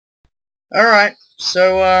Alright,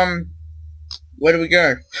 so, where do we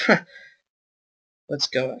go? Let's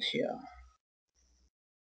go out here.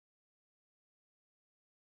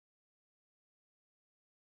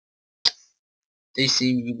 They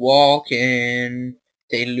see me walking,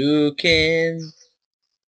 they looking,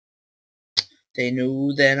 they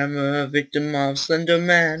know that I'm a victim of Slender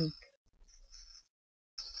Man.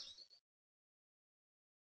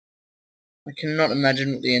 I cannot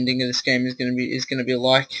imagine what the ending of this game is gonna be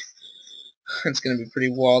like. It's gonna be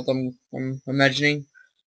pretty wild, I'm imagining.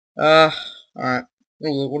 Alright.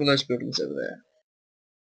 What are those buildings over there?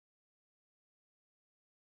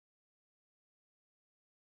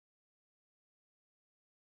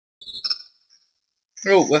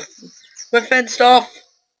 Oh, we're fenced off!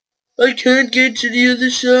 I can't get to the other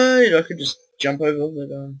side! I could just jump over, but,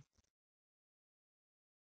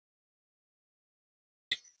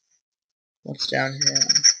 what's down here?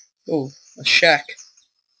 Oh, a shack.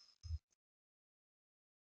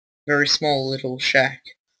 Very small little shack.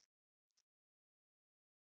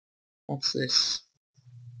 What's this?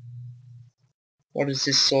 What is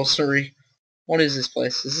this sorcery? What is this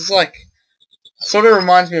place? This is like... sort of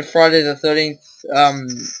reminds me of Friday the 13th.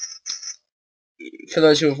 For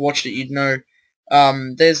those who have watched it, you'd know.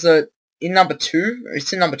 There's in number 2,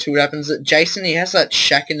 it's in number 2 it happens that Jason, he has that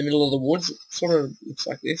shack in the middle of the woods. It sort of looks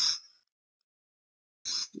like this.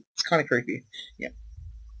 It's kind of creepy. Yeah.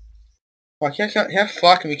 Like, how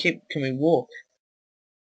far can we walk?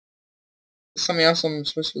 Something else I'm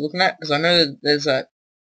supposed to be looking at? Because I know that there's that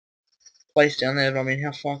place down there, but I mean,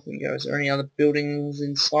 how far can we go? Is there any other buildings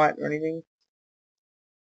in sight or anything?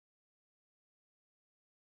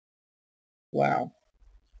 Wow.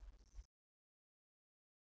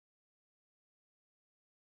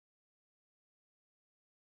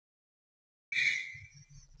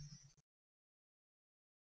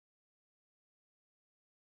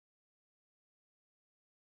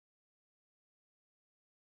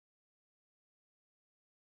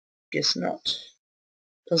 Guess not.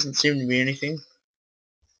 Doesn't seem to be anything.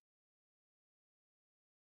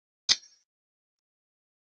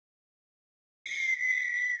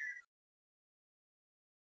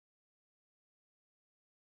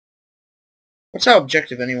 What's our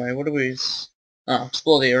objective anyway? What do we... Oh,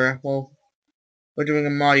 explore the area. Well, we're doing a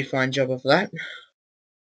mighty fine job of that.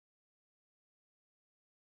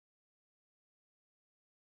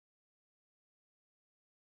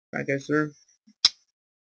 I go through.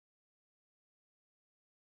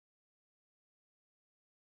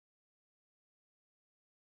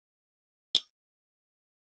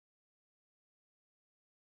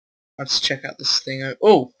 Let's check out this thing.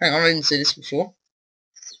 Oh, hang on, I didn't see this before.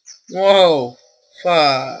 Whoa!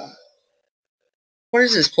 Fuck. What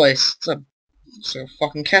is this place? It's a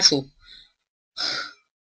fucking castle.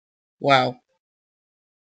 Wow.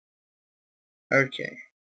 Okay.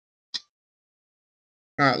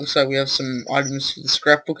 Alright, looks like we have some items for the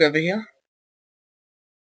scrapbook over here.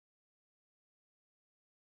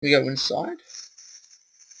 We go inside?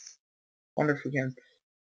 Wonder if we can.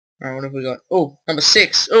 Alright, what have we got? Oh, number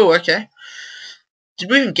 6. Oh, okay.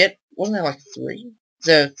 Did we even get... wasn't there like 3? Is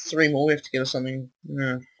there 3 more we have to get or something?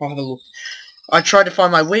 No, I'll have a look. I tried to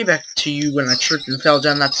find my way back to you when I tripped and fell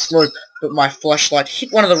down that slope, but my flashlight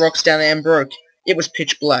hit one of the rocks down there and broke. It was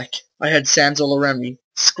pitch black. I heard sounds all around me.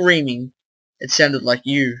 Screaming. It sounded like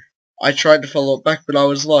you. I tried to follow it back, but I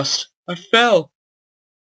was lost. I fell.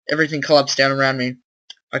 Everything collapsed down around me.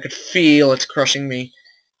 I could feel it crushing me.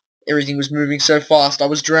 Everything was moving so fast. I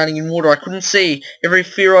was drowning in water. I couldn't see. Every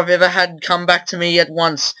fear I've ever had come back to me at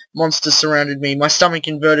once. Monsters surrounded me. My stomach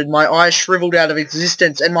inverted. My eyes shriveled out of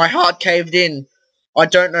existence, and my heart caved in. I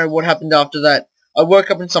don't know what happened after that. I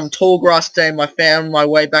woke up in some tall grass day and I found my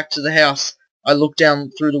way back to the house. I looked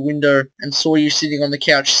down through the window and saw you sitting on the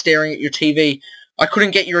couch staring at your TV. I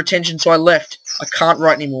couldn't get your attention, so I left. I can't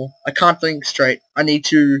write anymore. I can't think straight. I need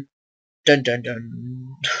to... Dun dun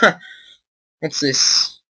dun. What's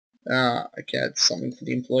this? Okay, it's something for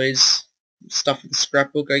the employees. Stuff for the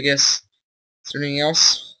scrapbook, I guess. Is there anything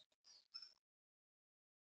else?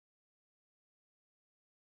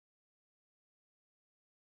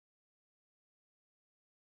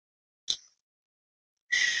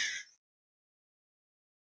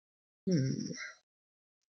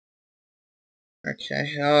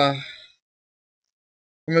 Okay,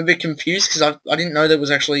 I'm a bit confused because I didn't know there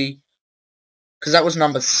was actually... because that was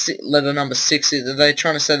letter number 6. Are they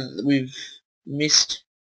trying to say that we've missed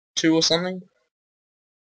 2 or something?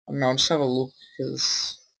 I don't know, I'll just have a look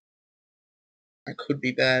because that could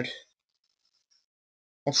be bad.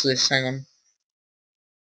 What's this? Hang on.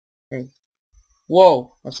 Oh.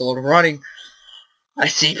 Whoa, that's a lot of writing. I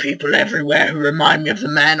see people everywhere who remind me of the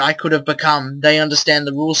man I could have become. They understand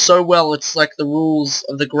the rules so well, it's like the rules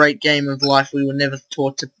of the great game of life we were never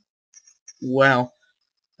taught to... Wow.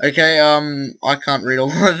 Okay, I can't read all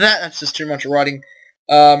of that, that's just too much writing.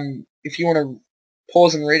 If you want to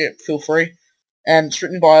pause and read it, feel free. And it's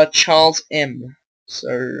written by Charles M. So,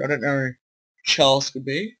 I don't know who Charles could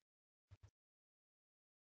be.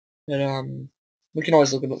 But, we can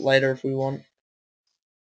always look at it later if we want.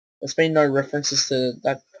 There's been no references to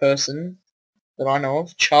that person that I know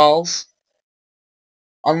of, Charles.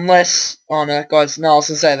 Unless, oh no, guys, no, I was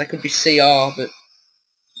gonna say that could be CR, but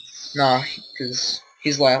nah, because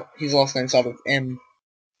his last name started with M.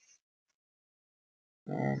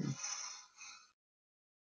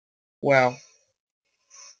 Wow,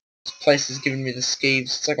 this place is giving me the skeeves.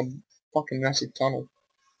 It's like a fucking massive tunnel.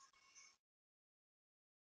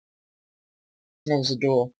 Oh, there's a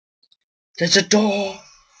door. There's a door!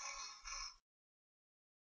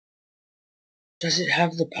 Does it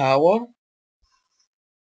have the power?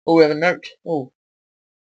 Oh, we have a note. Oh,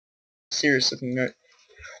 serious looking note.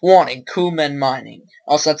 Warning, Cool Men Mining.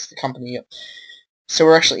 Oh, so that's the company, yep. So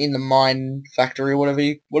we're actually in the mine factory, whatever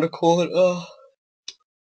you want to call it.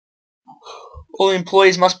 All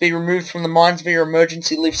employees must be removed from the mines via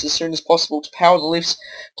emergency lifts as soon as possible. To power the lifts,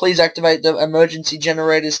 please activate the emergency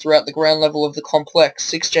generators throughout the ground level of the complex.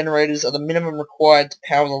 6 generators are the minimum required to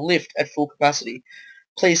power the lift at full capacity.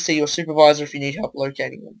 Please see your supervisor if you need help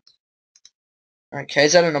locating them. Okay,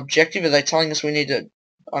 is that an objective? Are they telling us we need to,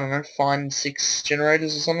 I don't know, find 6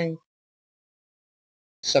 generators or something?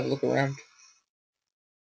 Let's have a look around.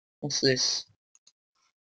 What's this?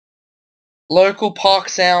 Local park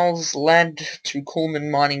sales land to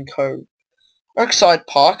Coolman Mining Co. Oakside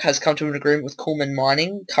Park has come to an agreement with Coolman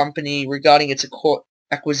Mining Company regarding its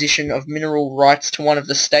acquisition of mineral rights to one of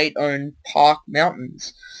the state-owned Park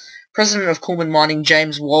Mountains. President of Coolman Mining,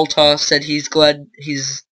 James Walter, said he's glad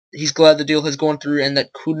the deal has gone through and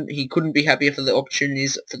that he couldn't be happier for the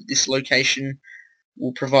opportunities for this location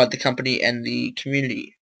will provide the company and the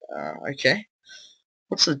community. Okay.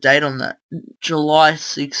 What's the date on that? July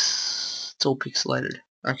 6th. It's all pixelated.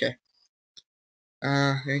 Okay.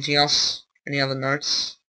 Anything else? Any other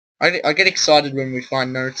notes? I get excited when we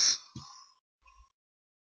find notes.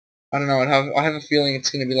 I don't know. I have a feeling it's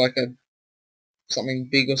going to be like something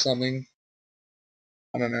big or something.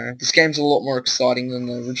 I don't know. This game's a lot more exciting than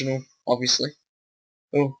the original, obviously.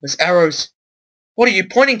 Oh, there's arrows. What are you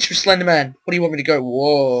pointing to, Slenderman? What do you want me to go?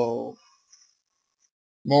 Whoa.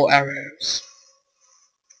 More arrows.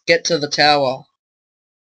 Get to the tower.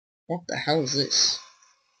 What the hell is this?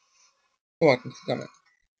 Oh, I can click on it.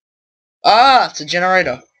 Ah, it's a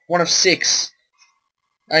generator. 1 of 6.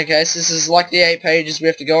 Okay, so this is like the 8 pages. We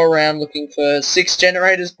have to go around looking for 6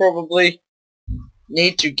 generators, probably.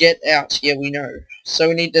 Need to get out. Yeah, we know. So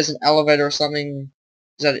we need, there's an elevator or something.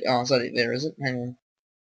 Is that it? Oh, is that it there, is it? Hang on.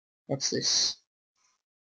 What's this?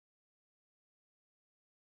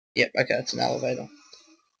 Yep, okay, it's an elevator.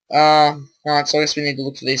 Alright, so I guess we need to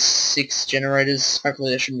look for these 6 generators.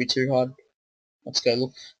 Hopefully that shouldn't be too hard. Let's go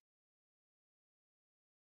look.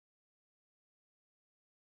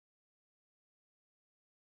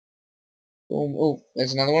 Oh,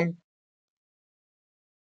 there's another one.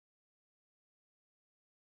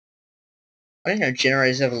 I didn't know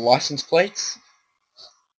generators have license plates.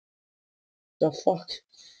 The fuck?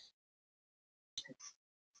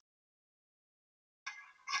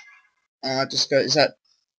 Just go, is that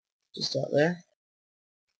just out there?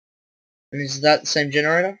 And is that the same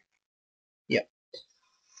generator? Yep.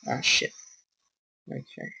 Ah, shit.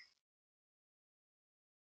 Okay.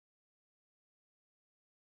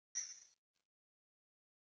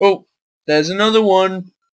 Oh, there's another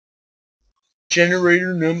one.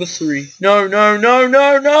 Generator number 3. No, no, no,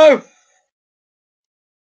 no, no!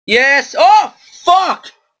 Yes! Oh, fuck!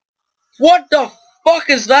 What the fuck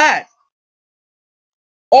is that?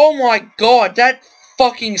 Oh my god, that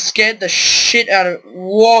fucking scared the shit out of...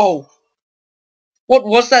 Whoa! What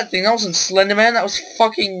was that thing? That wasn't Slenderman, that was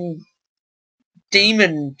fucking...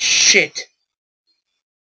 demon shit.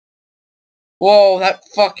 Whoa, that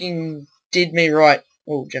fucking did me right.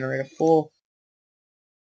 Oh, generator 4.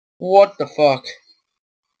 What the fuck?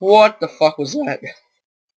 What the fuck was that?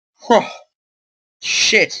 Huh.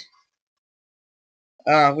 Shit.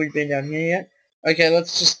 We've been down here yet? Okay,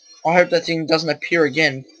 let's just... I hope that thing doesn't appear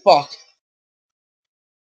again. Fuck.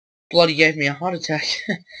 Bloody gave me a heart attack.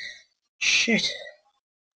 Shit.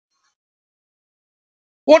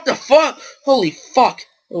 What the fuck? Holy fuck.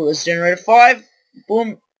 Oh, there's generator 5.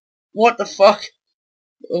 Boom. What the fuck?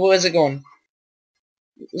 Where's it gone?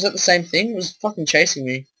 Was that the same thing? It was fucking chasing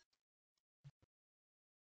me.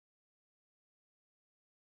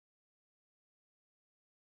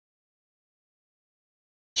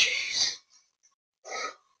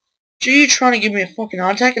 Gee, you trying to give me a fucking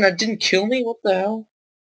heart attack and it didn't kill me? What the hell?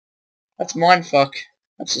 That's mindfuck.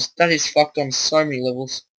 That is fucked on so many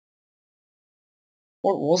levels.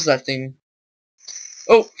 What was that thing?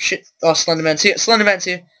 Oh, shit. Oh, Slenderman's here. Slenderman's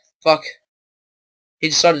here. Fuck. He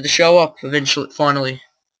decided to show up eventually, finally.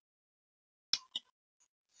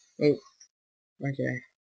 Oh, okay.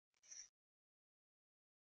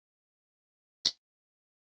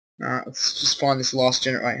 Alright, let's just find this last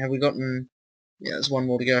generator. Wait, have we gotten... Yeah, there's one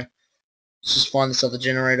more to go. Let's just find this other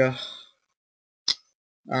generator.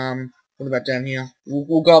 What about down here?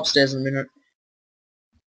 We'll go upstairs in a minute.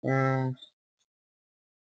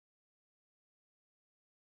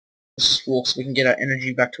 Let's just walk so we can get our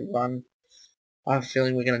energy back to run. I have a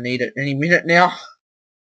feeling we're going to need it any minute now.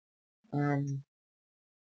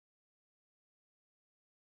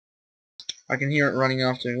 I can hear it running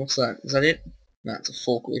after me. What's that? Is that it? No, it's a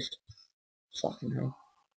forklift. Fucking hell.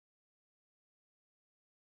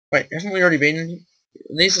 Wait, haven't we already been in here?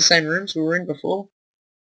 Are these the same rooms we were in before?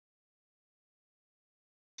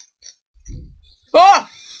 Oh!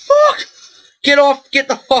 Fuck! Get off! Get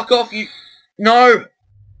the fuck off, you... No!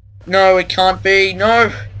 No, it can't be.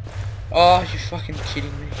 No! Oh, you're fucking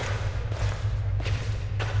kidding me.